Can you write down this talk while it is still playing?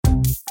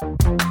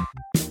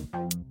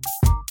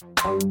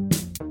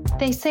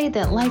They say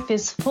that life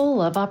is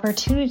full of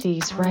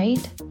opportunities,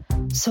 right?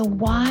 So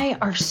why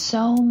are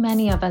so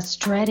many of us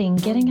dreading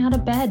getting out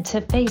of bed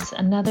to face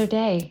another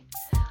day?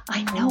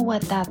 I know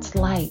what that's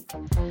like.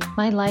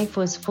 My life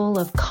was full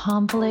of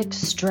conflict,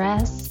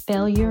 stress,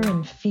 failure,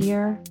 and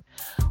fear.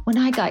 When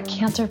I got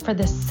cancer for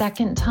the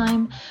second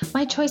time,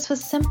 my choice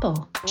was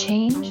simple: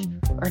 change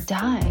or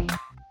die.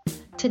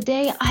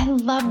 Today, I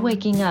love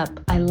waking up.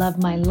 I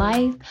love my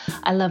life.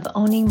 I love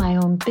owning my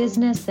own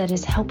business that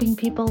is helping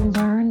people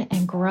learn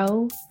and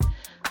grow.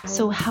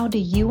 So how do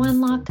you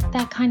unlock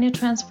that kind of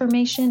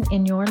transformation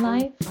in your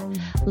life?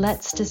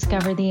 Let's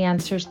discover the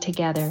answers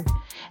together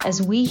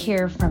as we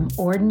hear from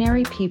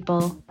ordinary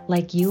people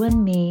like you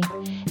and me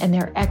and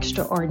their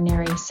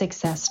extraordinary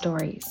success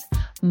stories.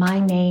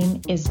 My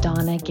name is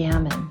Donna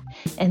Gammon,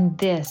 and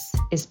this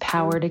is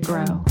Power to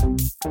Grow.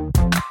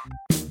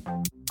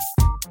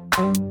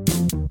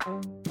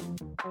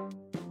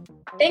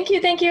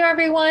 Thank you,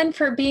 everyone,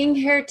 for being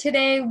here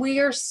today. We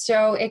are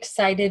so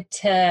excited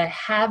to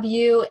have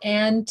you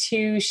and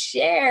to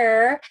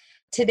share.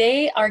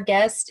 Today, our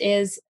guest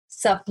is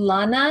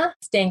Savlana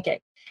Stankic.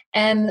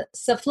 And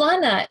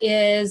Savlana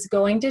is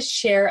going to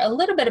share a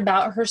little bit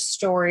about her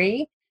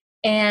story.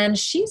 And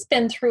she's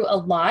been through a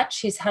lot.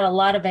 She's had a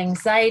lot of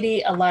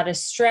anxiety, a lot of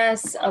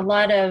stress, a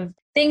lot of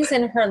things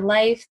in her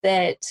life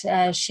that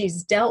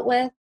she's dealt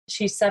with.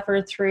 She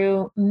suffered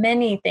through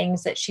many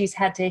things that she's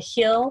had to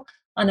heal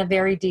on a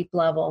very deep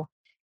level.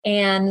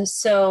 And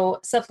so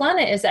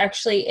Savlana is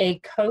actually a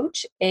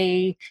coach,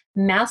 a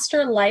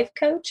master life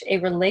coach, a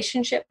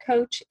relationship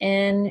coach,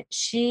 and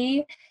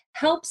she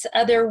helps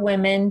other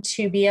women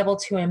to be able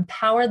to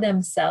empower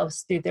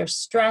themselves through their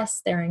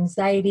stress, their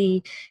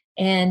anxiety,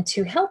 and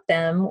to help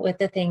them with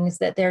the things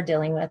that they're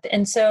dealing with.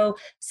 And so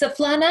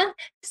Savlana,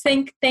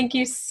 thank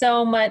you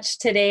so much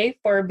today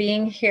for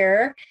being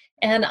here.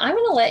 And I'm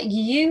going to let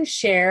you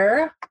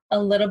share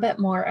a little bit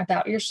more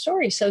about your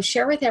story. So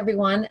share with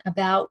everyone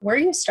about where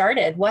you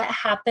started, what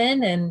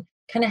happened, and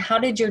kind of how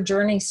did your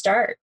journey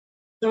start?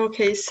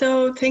 Okay,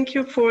 so thank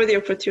you for the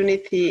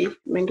opportunity.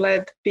 I'm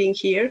glad being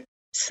here.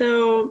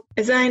 So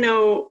as I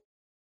know,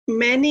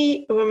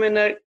 many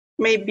women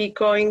may be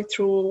going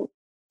through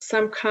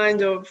some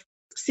kind of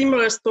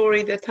similar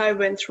story that I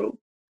went through.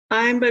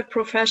 I'm by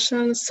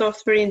profession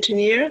software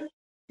engineer,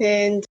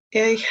 and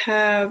I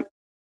have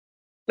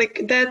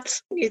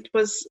it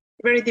was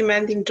very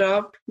demanding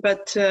job,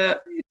 but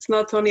it's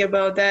not only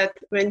about that.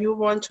 When you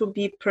want to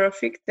be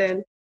perfect,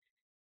 then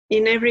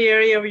in every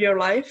area of your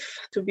life,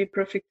 to be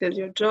perfect at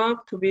your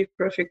job, to be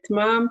perfect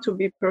mom, to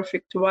be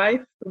perfect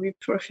wife, to be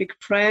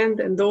perfect friend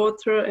and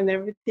daughter and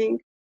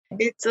everything.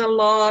 It's a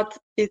lot.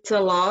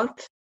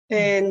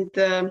 And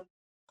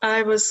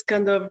I was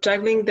kind of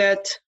juggling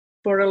that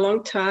for a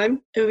long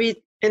time.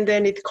 And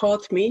then it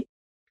caught me.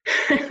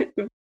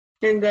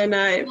 And then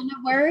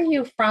Where are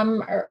you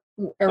from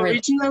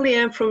originally?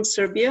 I'm from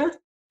Serbia,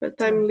 but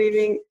I'm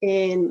living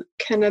in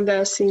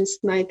Canada since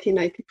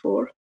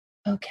 1994.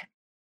 Okay.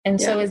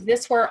 And so is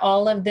this where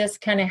all of this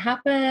kind of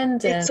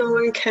happened? It's all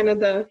in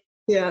Canada.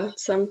 Yeah,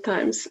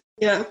 sometimes.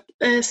 Yeah.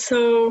 And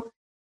so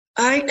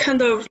I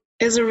kind of,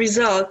 as a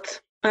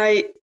result,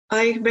 I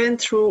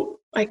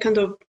kind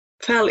of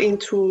fell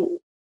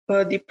into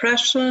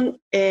depression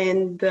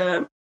and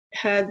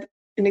had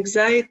an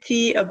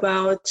anxiety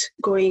about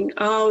going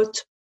out.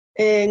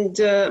 And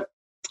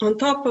on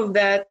top of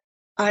that,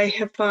 I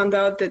have found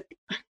out that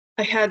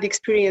I had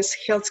experienced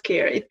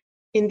healthcare.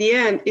 In the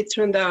end, it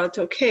turned out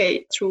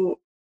okay through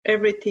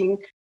everything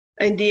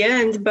in the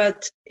end,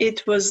 but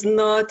it was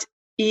not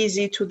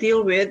easy to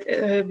deal with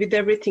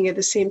everything at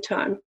the same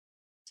time.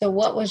 So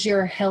what was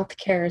your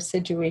healthcare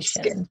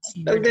situation?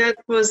 That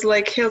was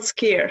like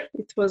healthcare.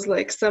 It was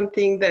like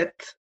something that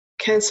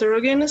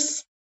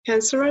cancerous.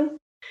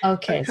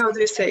 Okay. How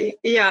do you say?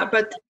 Yeah,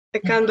 but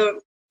it kind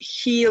of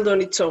healed on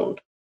its own.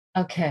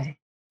 Okay.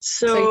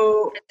 So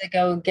you had to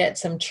go get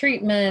some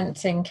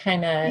treatment and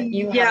kind of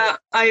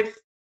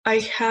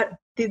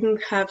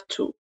didn't have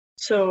to.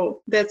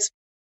 So that's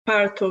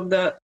part of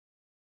the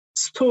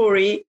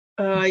story,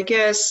 I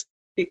guess,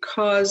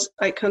 because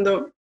I kind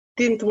of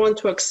didn't want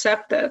to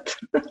accept that.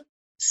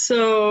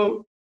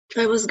 So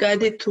I was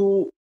guided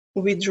to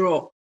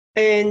withdraw.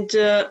 And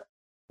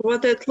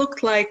what that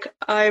looked like,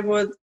 I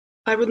would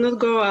not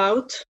go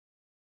out.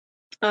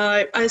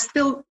 I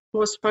still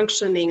was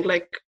functioning,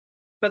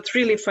 but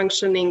really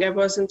functioning. I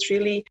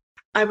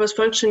was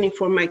functioning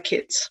for my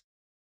kids,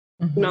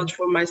 not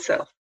for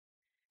myself.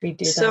 We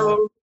do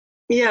that.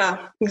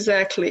 Yeah,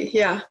 exactly.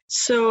 Yeah.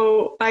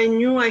 So I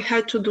knew I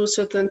had to do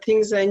certain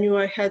things. I knew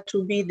I had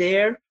to be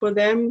there for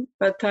them,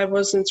 but I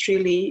wasn't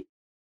really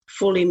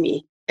fully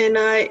me. And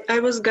I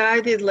was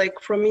guided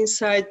from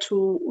inside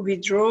to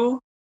withdraw.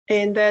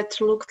 And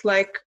that looked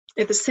like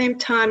at the same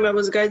time I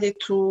was guided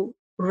to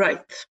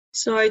write.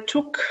 So I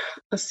took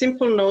a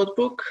simple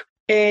notebook,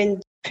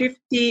 and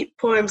 50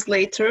 poems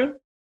later,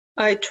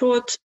 I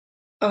thought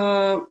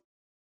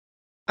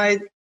I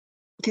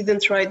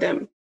didn't write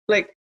them.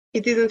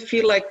 it didn't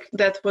feel like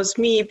that was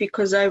me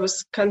because I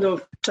was kind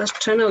of just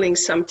channeling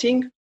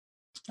something.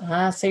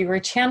 So you were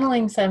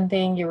channeling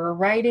something, you were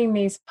writing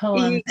these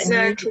poems,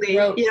 Exactly. and you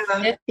wrote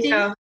Yeah. 50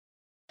 Yeah.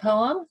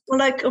 poems?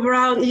 Like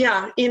around,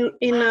 yeah, in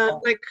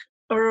Wow. like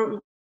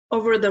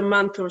over the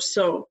month or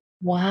so.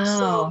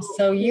 Wow.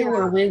 So you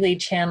were really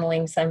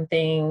channeling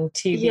something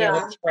to be able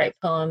Yeah. to write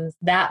poems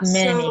that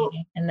many So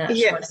in that short of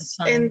yes,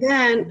 time. and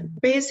then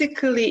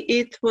basically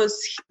it was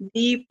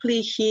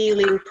deeply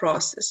healing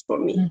process for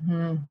me.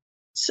 Mm-hmm.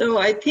 So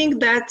I think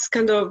that's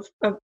kind of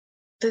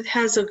that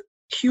has a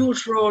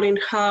huge role in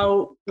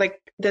how like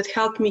that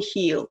helped me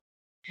heal.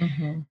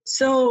 Mm-hmm.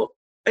 So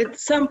at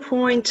some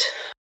point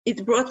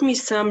it brought me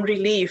some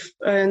relief,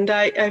 and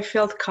I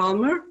felt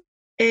calmer,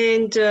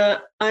 and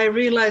I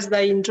realized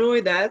I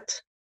enjoy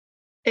that,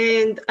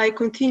 and I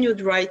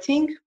continued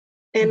writing,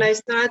 and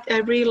I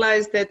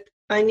realized that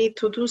I need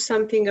to do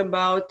something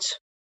about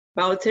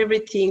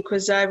everything,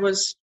 because I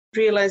was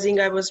realizing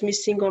I was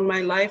missing on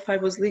my life. I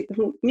was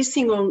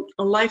missing on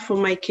a life for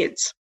my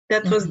kids.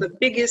 That was the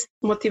biggest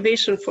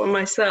motivation for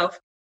myself.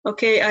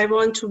 Okay, I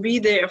want to be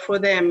there for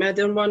them. I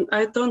don't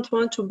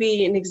want to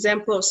be an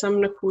example of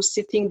someone who's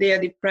sitting there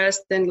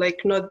depressed and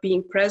like not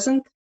being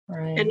present,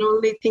 Right. and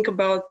only think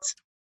about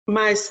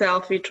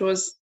myself, which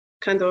was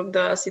kind of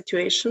the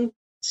situation.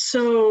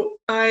 So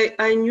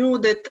I knew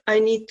that I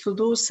needed to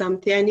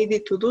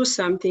do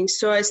something.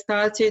 So I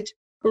started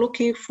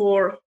looking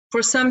for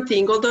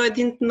something, although I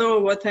didn't know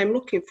what I'm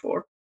looking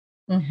for.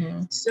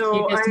 Mm-hmm.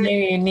 So You just knew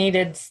you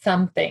needed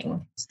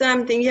something.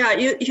 Something, yeah.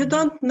 You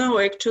don't know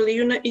actually.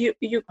 You know,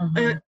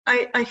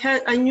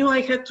 I knew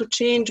I had to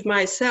change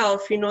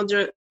myself in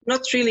order,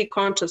 not really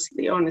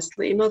consciously,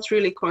 honestly, not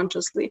really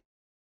consciously,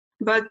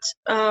 but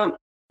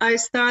I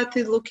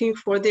started looking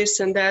for this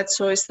and that.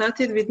 So I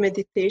started with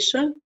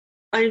meditation.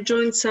 I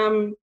joined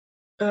some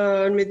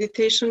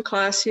meditation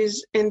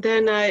classes, and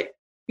then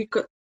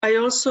because I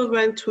also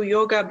went to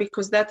yoga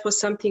because that was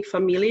something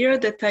familiar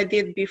that I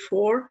did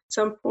before at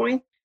some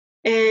point,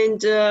 and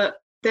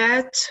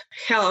that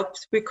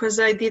helped because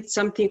I did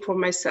something for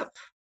myself.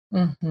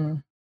 Mm-hmm.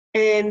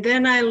 And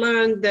then I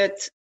learned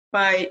that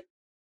by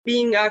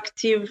being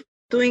active,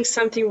 doing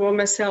something for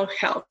myself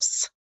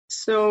helps.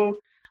 So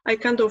I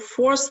kind of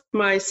forced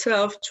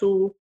myself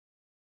to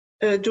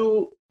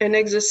do an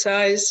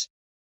exercise,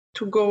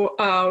 to go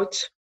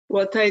out.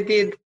 What I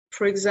did,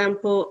 for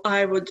example,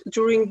 I would,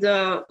 during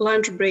the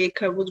lunch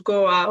break, I would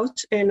go out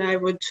and I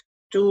would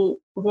do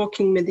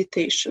walking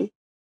meditation.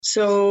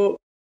 So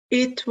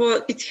it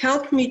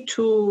helped me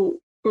to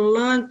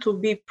learn to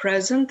be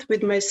present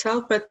with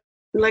myself, but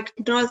like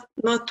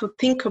not to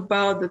think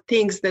about the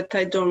things that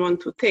I don't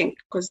want to think,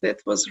 because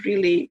that was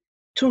really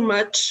too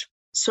much.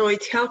 So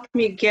it helped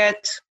me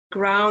get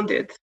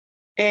grounded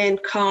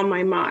and calm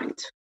my mind.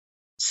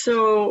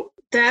 So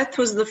that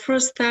was the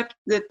first step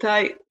that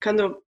I kind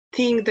of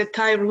think that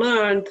I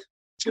learned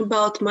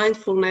about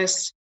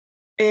mindfulness,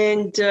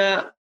 and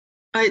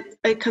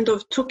I kind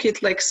of took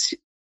it like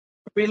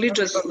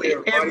religiously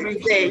every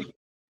day.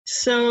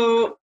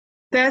 So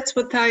that's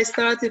what I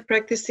started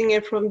practicing,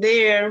 and from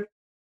there,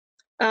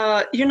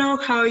 you know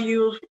how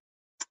you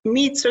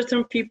meet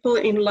certain people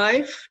in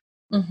life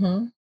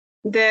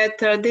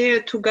that are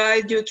there to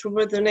guide you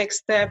toward the next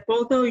step,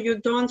 although you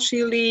don't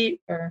really.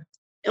 Sure.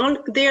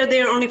 They are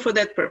there only for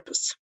that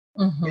purpose.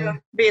 Yeah,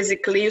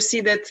 basically, you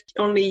see that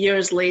only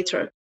years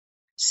later.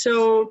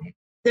 So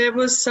there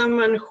was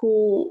someone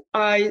who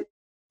I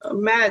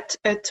met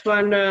at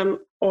one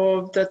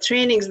of the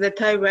trainings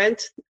that I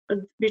went,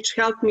 which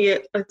helped me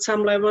at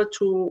some level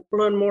to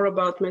learn more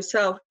about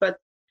myself. But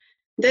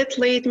that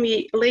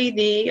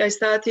lady, I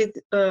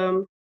started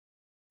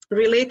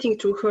relating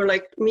to her,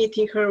 like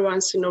meeting her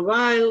once in a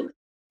while.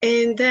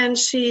 And then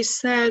she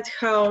said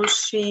how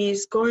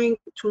she's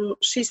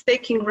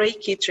taking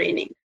Reiki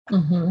training.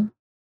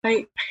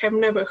 I have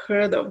never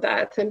heard of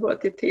that and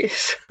what it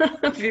is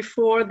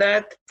before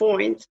that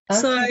point. Okay.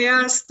 So I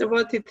asked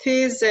what it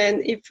is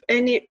and if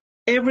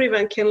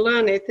everyone can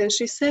learn it, and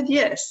she said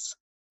yes.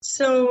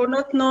 So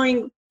not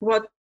knowing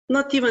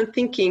not even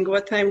thinking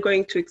what's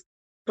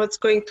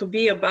going to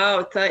be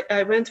about,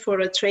 I went for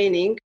a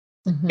training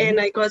and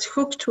I got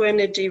hooked to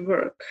energy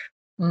work.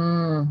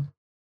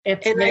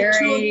 It's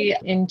very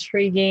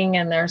intriguing,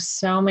 and there's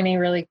so many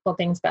really cool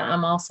things, but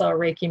I'm also a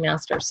Reiki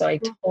master, so I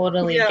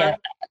totally get that.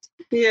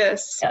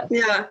 Yes.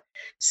 Yeah.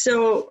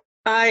 So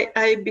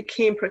I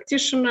became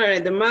practitioner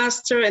and a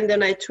master, and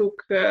then I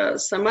took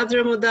some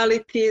other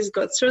modalities,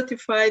 got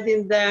certified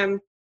in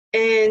them,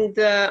 and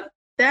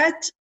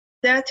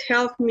that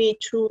helped me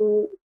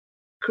to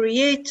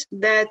create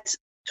that,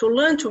 to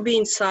learn to be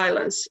in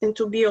silence and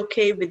to be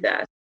okay with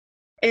that,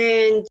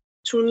 and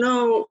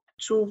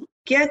to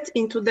get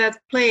into that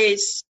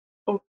place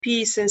of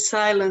peace and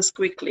silence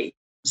quickly.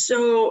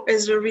 So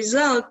as a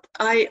result,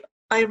 I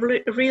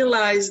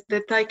realized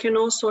that I can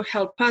also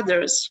help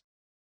others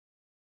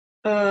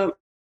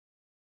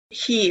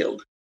heal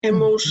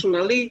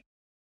emotionally.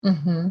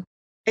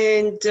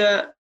 And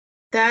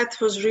that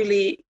was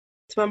really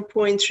at one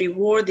point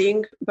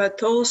rewarding,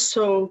 but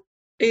also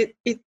it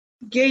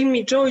gave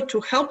me joy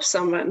to help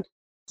someone.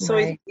 So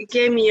Right. it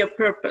gave me a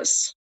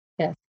purpose.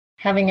 Yes.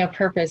 Having a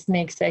purpose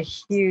makes a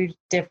huge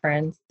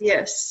difference.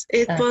 Yes,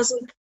 it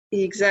wasn't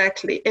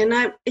exactly. And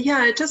I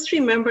just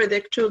remembered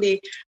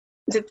actually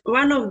that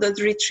one of the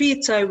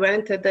retreats I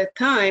went at that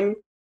time,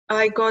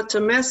 I got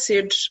a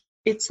message.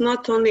 It's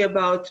not only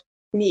about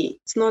me.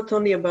 It's not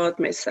only about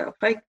myself.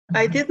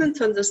 I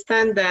didn't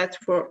understand that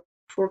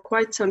for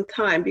quite some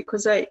time,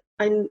 because I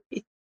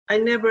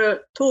never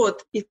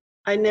thought it.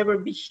 I never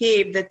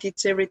behaved that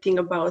it's everything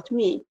about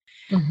me.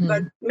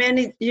 But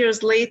many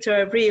years later,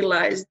 I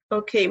realized,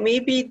 okay,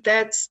 maybe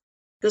that's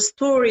the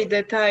story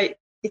that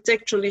it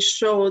actually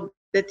showed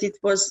that it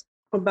was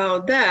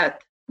about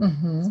that.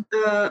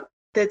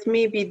 That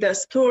maybe the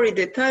story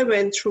that I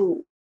went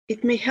through,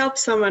 it may help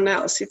someone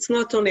else. It's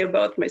not only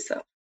about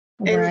myself.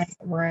 And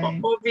Right.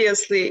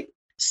 obviously,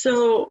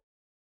 so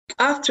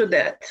after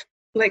that,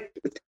 like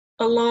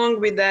along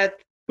with that,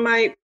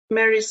 my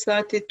marriage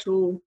started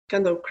to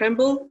kind of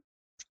crumble.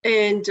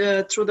 And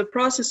through the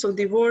process of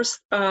divorce,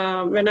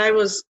 when I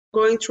was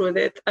going through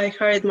that, I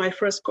hired my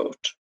first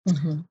coach.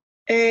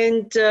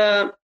 And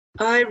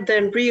I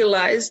then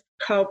realized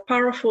how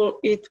powerful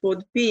it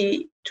would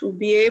be to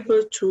be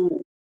able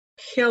to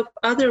help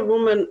other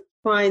women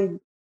find,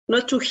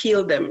 not to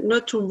heal them,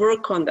 not to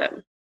work on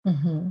them,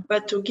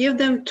 but to give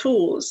them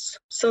tools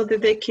so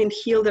that they can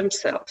heal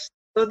themselves,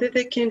 so that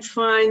they can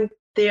find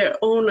their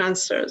own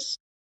answers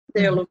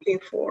they're looking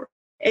for.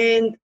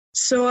 And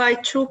so I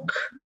took,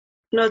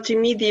 not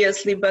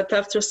immediately, but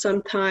after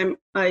some time,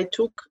 I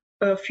took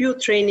a few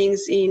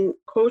trainings in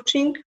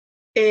coaching,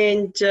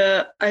 and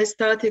I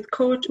started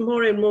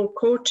more and more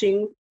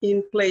coaching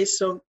in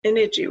place of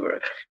energy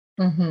work.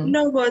 You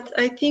know what?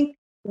 I think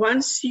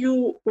once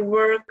you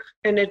work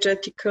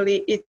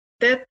energetically,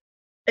 that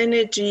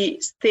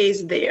energy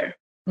stays there.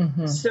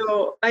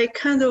 So I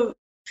kind of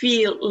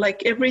feel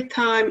like every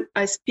time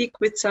I speak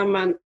with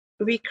someone,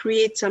 we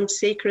create some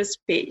sacred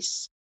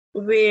space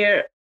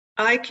where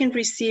I can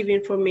receive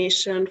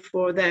information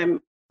for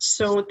them,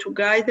 so to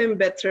guide them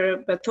better,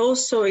 but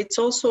also it's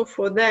also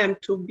for them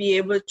to be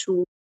able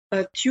to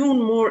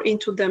tune more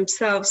into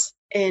themselves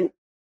and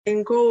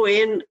go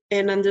in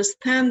and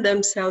understand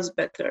themselves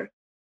better.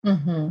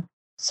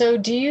 So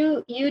do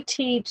you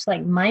teach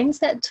like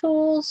mindset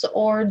tools,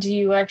 or do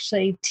you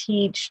actually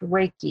teach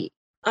Reiki?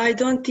 I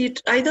don't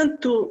teach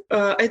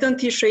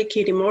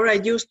Reiki anymore. I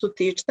used to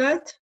teach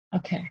that.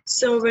 Okay.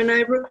 So when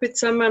I work with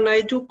someone,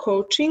 I do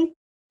coaching,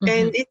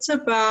 and it's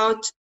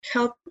about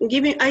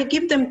I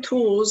give them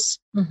tools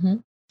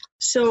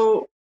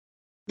so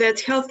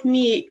that help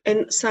me,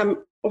 and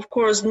some, of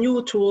course,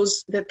 new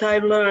tools that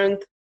I've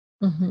learned.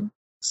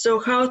 So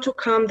how to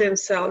calm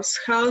themselves,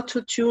 how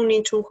to tune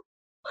into,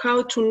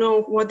 how to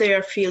know what they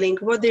are feeling,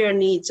 what their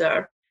needs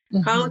are,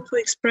 how to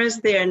express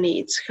their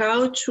needs,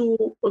 how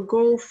to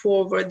go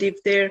forward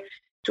if they're,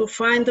 to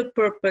find the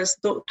purpose,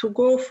 to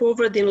go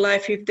forward in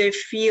life if they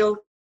feel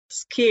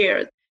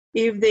scared,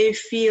 if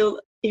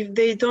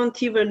they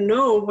don't even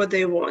know what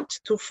they want,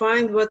 to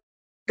find what,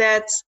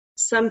 that's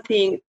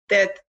something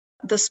that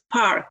the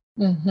spark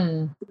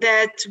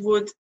that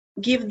would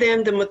give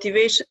them the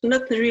motivation,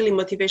 not really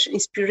motivation,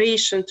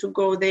 inspiration to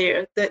go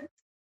there, that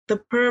the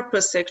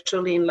purpose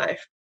actually in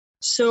life.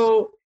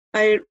 So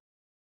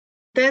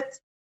that's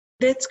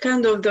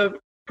kind of the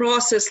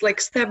process,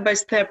 like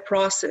step-by-step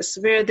process,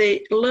 where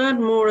they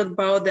learn more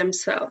about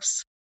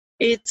themselves.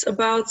 It's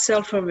about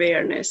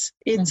self-awareness.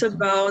 It's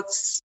about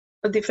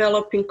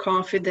developing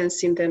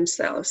confidence in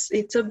themselves.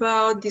 It's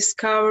about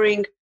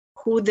discovering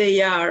who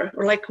they are,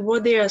 like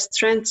what their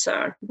strengths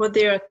are, what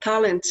their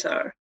talents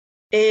are.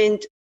 And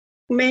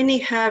many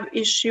have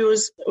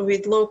issues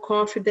with low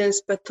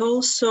confidence, but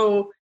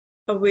also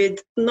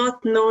with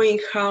not knowing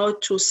how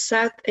to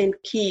set and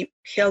keep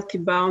healthy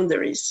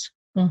boundaries.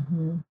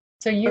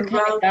 So you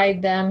kind of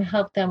guide them,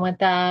 help them with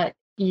that.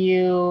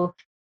 You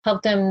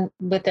help them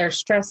with their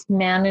stress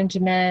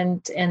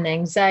management and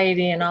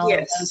anxiety and all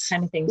of those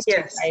kind of things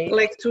too, right?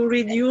 Like to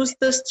reduce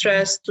the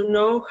stress, to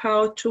know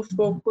how to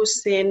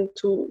focus in,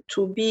 to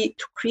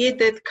create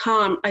that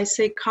calm. I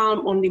say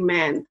calm on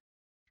demand.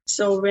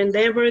 So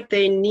whenever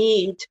they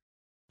need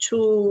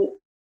to,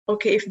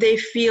 okay, if they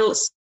feel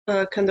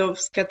kind of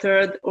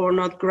scattered or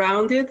not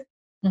grounded,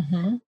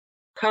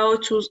 how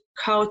to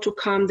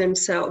calm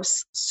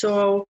themselves.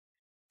 So,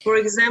 for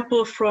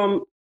example,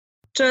 from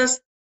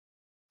just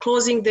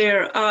closing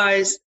their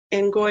eyes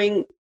and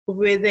going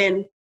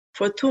within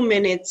for 2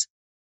 minutes,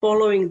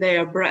 following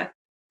their breath.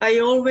 I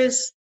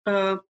always,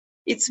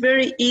 it's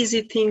very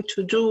easy thing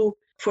to do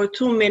for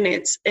 2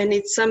 minutes, and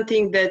it's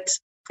something that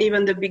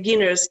even the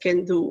beginners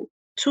can do.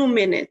 2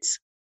 minutes,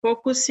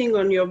 focusing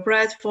on your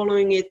breath,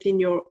 following it in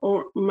your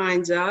own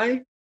mind's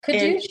eye. Could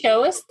you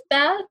show us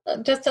that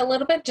just a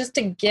little bit, just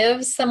to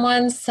give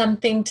someone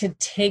something to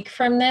take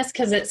from this?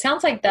 Because it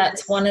sounds like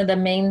that's one of the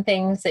main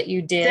things that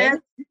you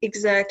did.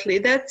 Exactly.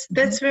 That's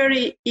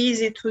very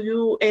easy to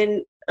do.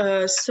 And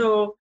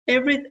so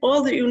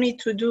all that you need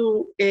to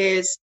do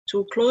is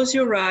to close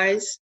your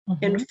eyes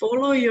and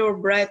follow your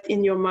breath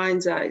in your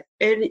mind's eye.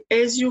 And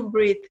as you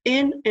breathe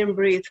in and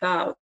breathe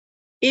out,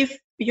 if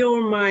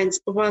your mind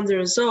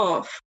wanders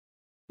off,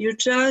 you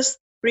just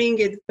bring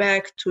it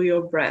back to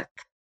your breath,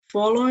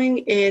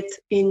 following it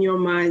in your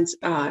mind's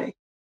eye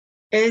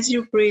as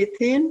you breathe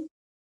in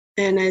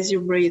and as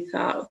you breathe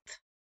out.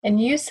 And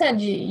you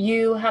said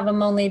you have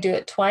them only do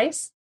it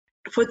twice?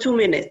 For 2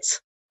 minutes.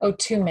 Oh,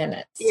 2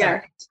 minutes. Yeah.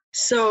 Sorry.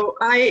 So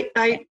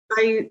I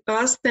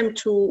asked them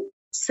to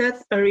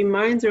set a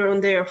reminder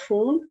on their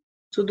phone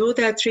to do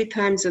that 3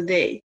 times a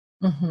day.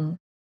 Mm-hmm.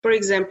 For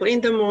example,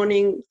 in the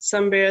morning,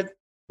 somewhere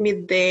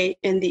midday,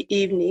 and the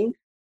evening,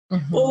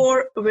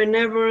 or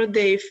whenever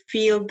they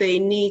feel they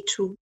need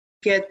to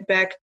get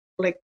back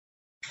like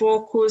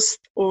focused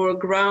or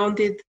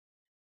grounded.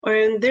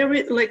 And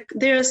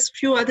there's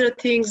few other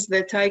things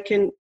that I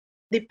can,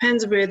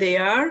 depends where they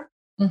are.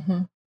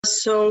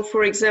 So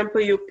for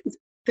example,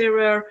 there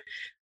are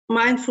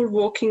mindful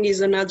walking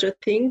is another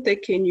thing they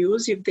can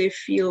use if they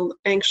feel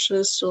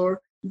anxious, or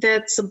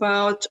that's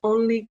about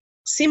only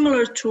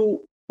similar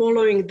to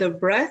following the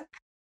breath.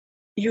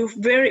 You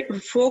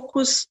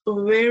focus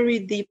very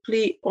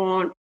deeply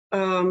on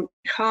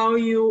how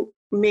you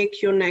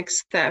make your next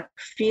step,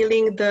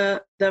 feeling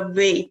the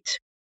weight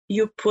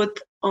you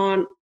put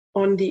on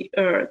the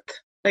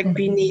earth, like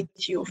beneath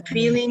you,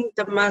 feeling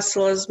the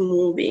muscles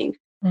moving,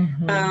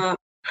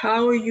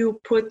 how you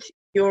put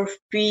your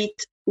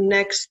feet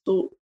next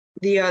to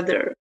the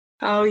other,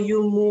 how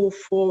you move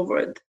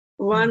forward.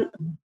 One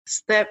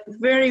step,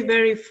 very,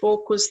 very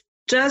focused,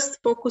 just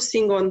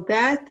focusing on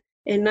that,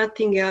 and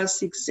nothing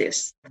else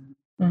exists.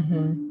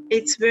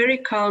 It's very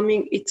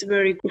calming, it's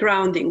very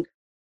grounding.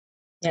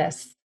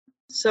 Yes.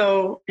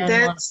 So and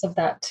that's lots of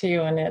that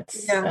too, and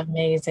it's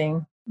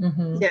amazing.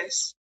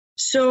 Yes.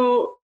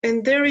 So,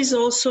 and there is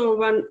also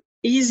one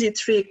easy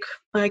trick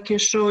I can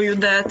show you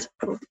that.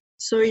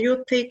 So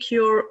you take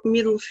your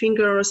middle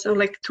finger, or so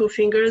like 2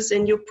 fingers,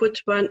 and you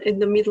put one in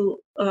the middle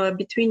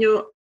between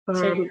your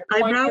So your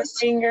eyebrows.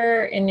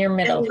 Finger in your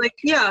middle. And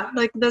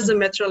like doesn't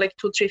matter, like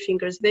 2, 3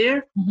 fingers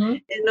there.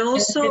 And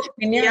also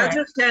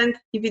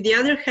with the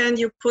other hand,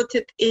 you put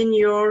it in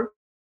your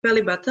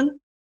belly button.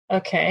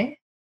 Okay.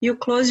 You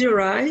close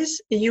your eyes,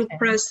 you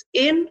press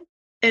in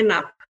and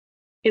up,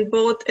 in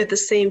both at the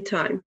same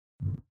time.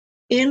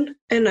 In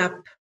and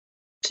up,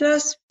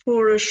 just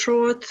for a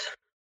short,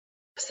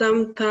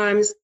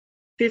 sometimes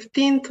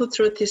 15 to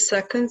 30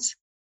 seconds,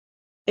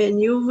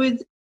 and you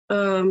would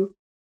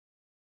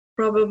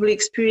probably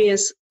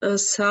experience a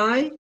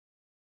sigh.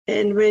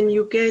 And when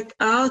you get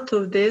out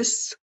of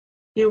this,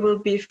 you will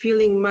be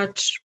feeling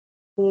much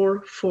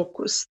more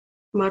focused,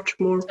 much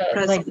more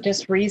present. Like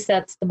just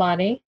resets the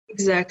body?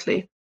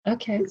 Exactly.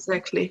 Okay.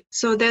 Exactly.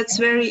 So that's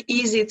very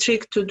easy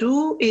trick to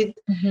do.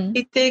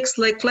 It takes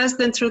like less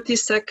than 30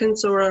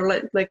 seconds or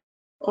like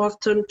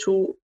often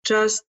to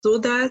just do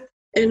that.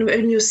 And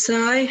when you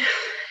sigh,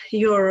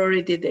 you're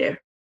already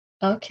there.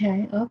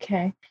 Okay.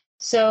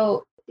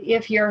 So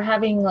if you're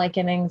having like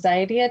an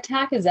anxiety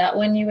attack, is that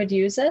when you would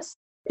use this?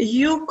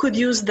 You could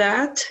use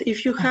that.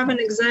 If you have an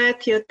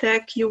anxiety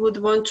attack, you would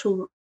want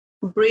to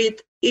breathe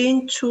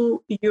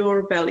into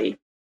your belly.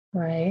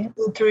 Right.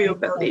 Into your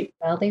belly.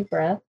 Belly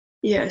breath.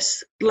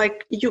 Yes.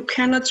 Like you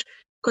cannot,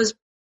 because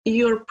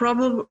you're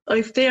probably,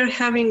 if they're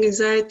having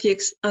anxiety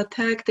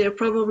attack, they're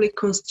probably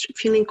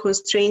feeling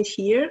constrained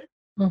here.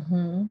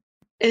 And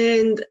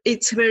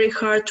it's very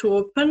hard to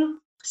open.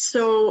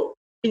 So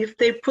if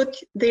they put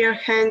their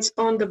hands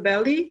on the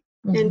belly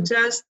and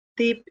just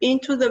deep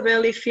into the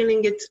belly,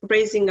 feeling it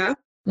raising up,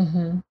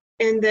 and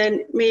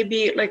then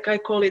maybe, like I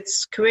call it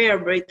square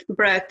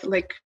breath,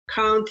 like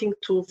counting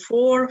to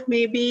 4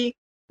 maybe,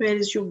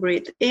 whereas you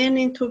breathe in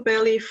into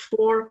belly,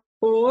 4,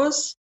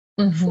 pause,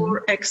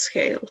 4,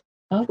 exhale,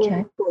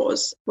 4,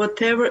 pause,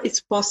 whatever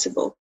is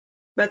possible.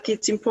 But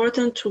it's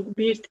important to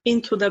breathe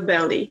into the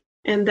belly,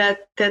 and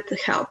that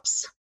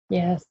helps.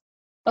 Yes.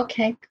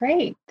 Okay,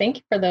 great. Thank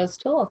you for those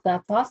tools.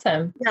 That's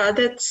awesome. Yeah,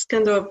 that's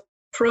kind of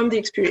from the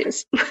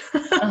experience.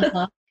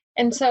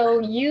 And so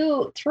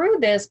you, through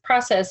this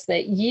process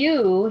that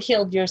you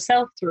healed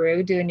yourself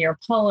through, doing your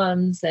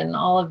poems and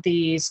all of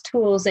these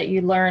tools that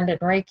you learned in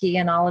Reiki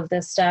and all of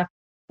this stuff,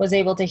 was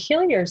able to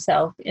heal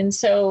yourself. And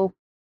so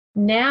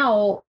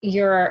now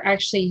you're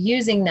actually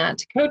using that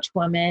to coach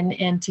women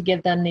and to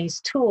give them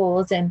these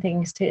tools and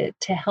things to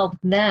help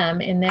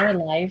them in their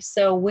life.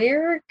 So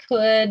where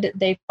could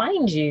they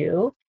find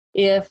you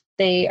if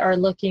they are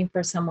looking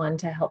for someone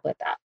to help with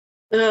that?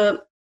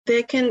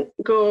 They can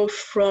go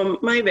from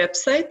my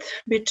website,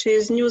 which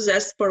is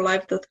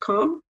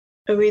newzestforlife.com,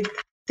 with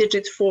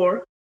digit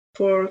 4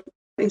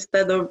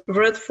 instead of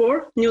word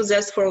 4,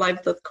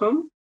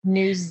 newzestforlife.com.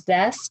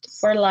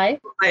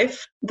 Newzestforlife.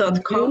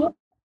 Life.com.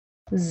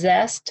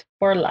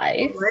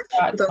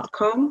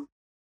 Zestforlife.com.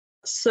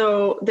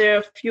 So there are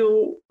a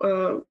few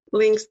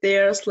links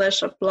there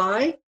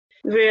 /apply,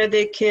 where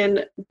they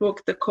can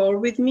book the call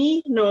with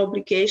me, no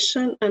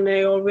obligation, and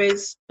I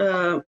always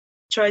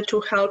try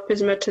to help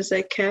as much as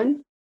I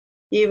can,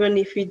 even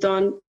if we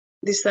don't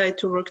decide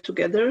to work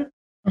together.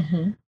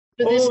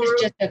 So this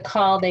is just a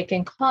call. They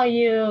can call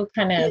you,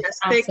 kind of yes,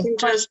 ask they some can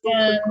questions. just book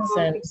a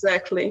call.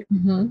 Exactly.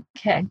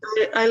 Okay.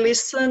 I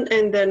listen,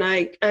 and then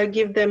I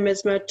give them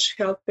as much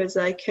help as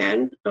I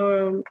can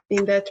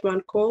in that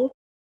one call.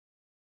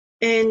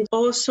 And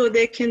also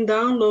they can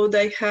download,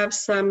 I have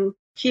some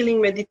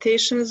healing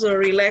meditations or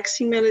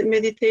relaxing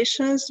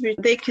meditations, which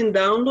they can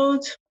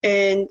download,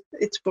 and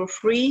it's for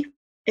free.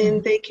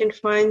 And they can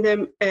find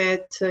them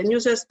at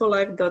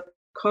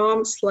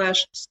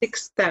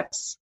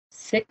newzestforlife.com/6steps.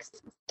 6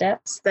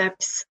 steps.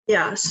 Steps.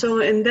 Yeah. So,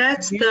 and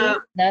that's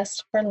the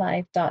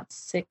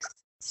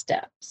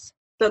newzestforlife.6steps.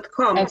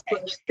 .com Okay.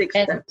 /6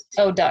 steps.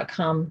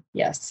 .com.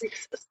 Yes.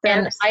 6 steps.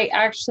 And I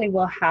actually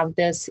will have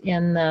this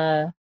in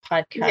the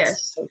podcast.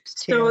 Yes. Too.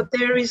 So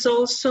there is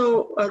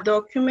also a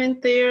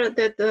document there,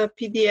 that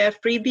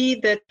PDF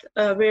freebie that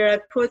where I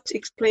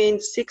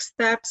explained 6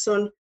 steps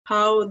on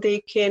how they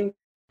can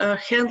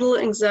handle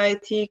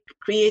anxiety,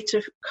 create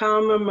a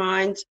calmer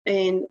mind,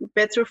 and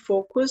better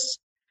focus.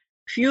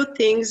 Few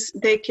things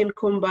they can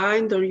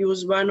combine or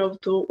use one of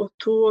or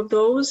two of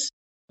those,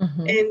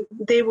 and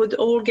they would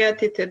all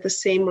get it at the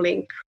same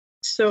link.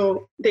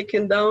 So they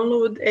can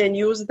download and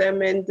use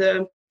them, and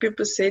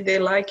people say they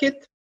like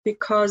it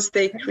because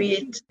they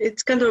create,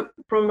 it's kind of,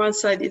 from one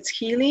side it's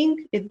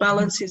healing, it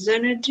balances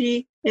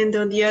energy, and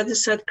on the other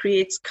side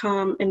creates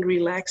calm and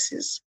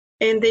relaxes.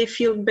 And they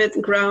feel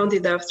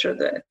grounded after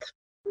that.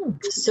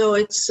 So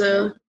it's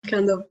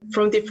kind of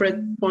from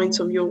different points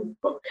of view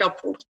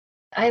helpful.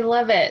 I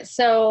love it.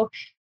 So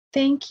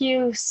thank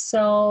you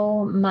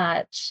so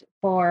much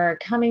for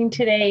coming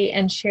today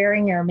and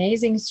sharing your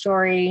amazing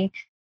story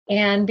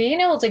and being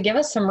able to give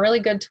us some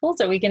really good tools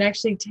that we can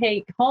actually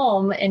take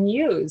home and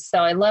use. So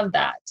I love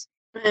that.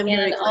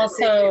 And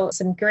also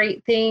some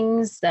great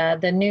things,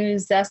 the new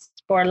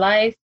Zest for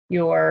Life,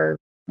 your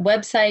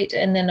website,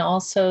 and then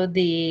also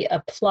the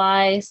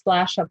apply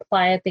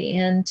at the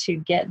end to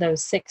get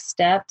those 6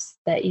 steps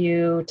that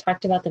you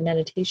talked about, the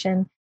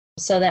meditation.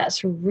 So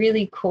that's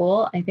really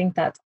cool. I think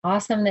that's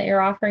awesome that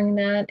you're offering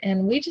that.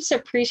 And we just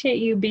appreciate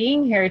you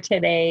being here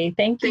today.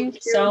 Thank you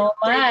so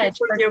much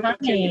for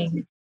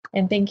coming.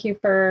 And thank you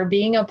for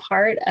being a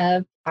part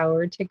of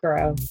Power to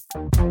Grow.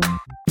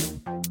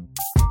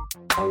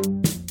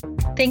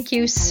 Thank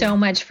you so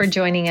much for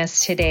joining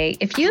us today.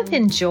 If you have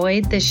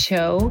enjoyed the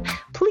show,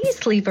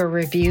 please leave a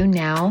review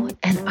now,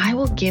 and I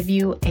will give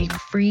you a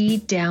free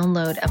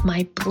download of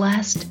my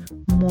Blessed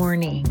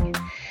Morning.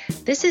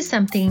 This is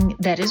something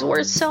that is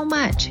worth so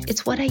much.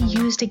 It's what I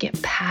use to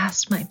get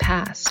past my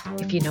past,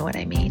 if you know what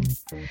I mean.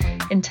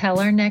 Until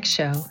our next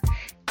show,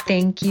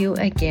 thank you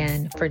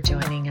again for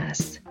joining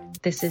us.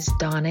 This is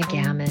Donna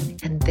Gammon,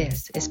 and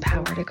this is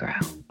Power to Grow.